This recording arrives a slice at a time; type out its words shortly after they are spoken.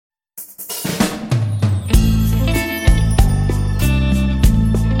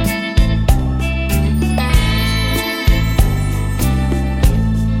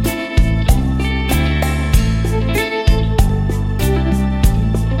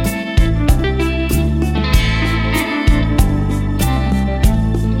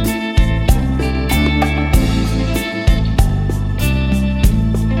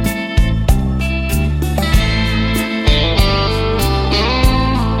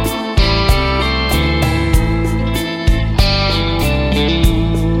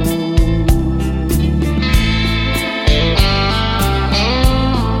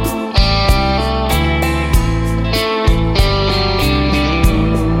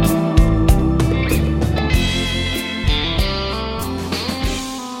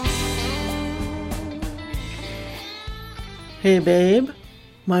Hey, babe.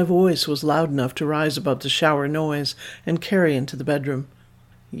 My voice was loud enough to rise above the shower noise and carry into the bedroom.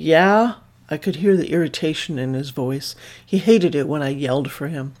 Yeah? I could hear the irritation in his voice. He hated it when I yelled for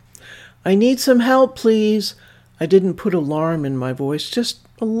him. I need some help, please. I didn't put alarm in my voice, just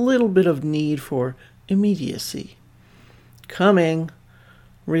a little bit of need for immediacy. Coming.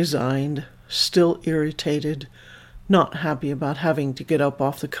 Resigned, still irritated, not happy about having to get up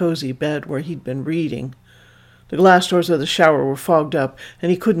off the cozy bed where he'd been reading. The glass doors of the shower were fogged up, and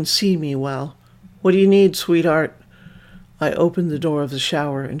he couldn't see me well. What do you need, sweetheart? I opened the door of the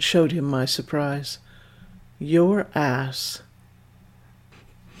shower and showed him my surprise. Your ass.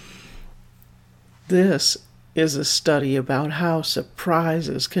 This is a study about how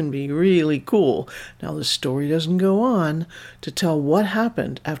surprises can be really cool. Now, the story doesn't go on to tell what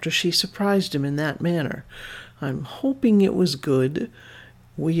happened after she surprised him in that manner. I'm hoping it was good.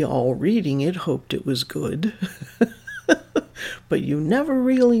 We all reading it hoped it was good. But you never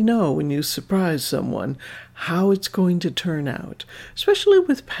really know when you surprise someone how it's going to turn out, especially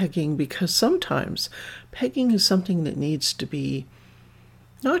with pegging, because sometimes pegging is something that needs to be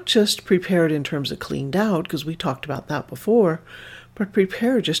not just prepared in terms of cleaned out, because we talked about that before, but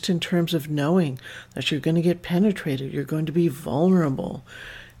prepared just in terms of knowing that you're going to get penetrated, you're going to be vulnerable,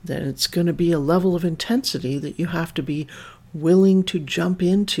 that it's going to be a level of intensity that you have to be willing to jump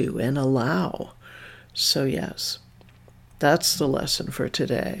into and allow. So yes, that's the lesson for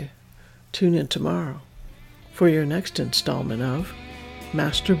today. Tune in tomorrow for your next installment of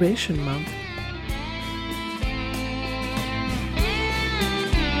Masturbation Month.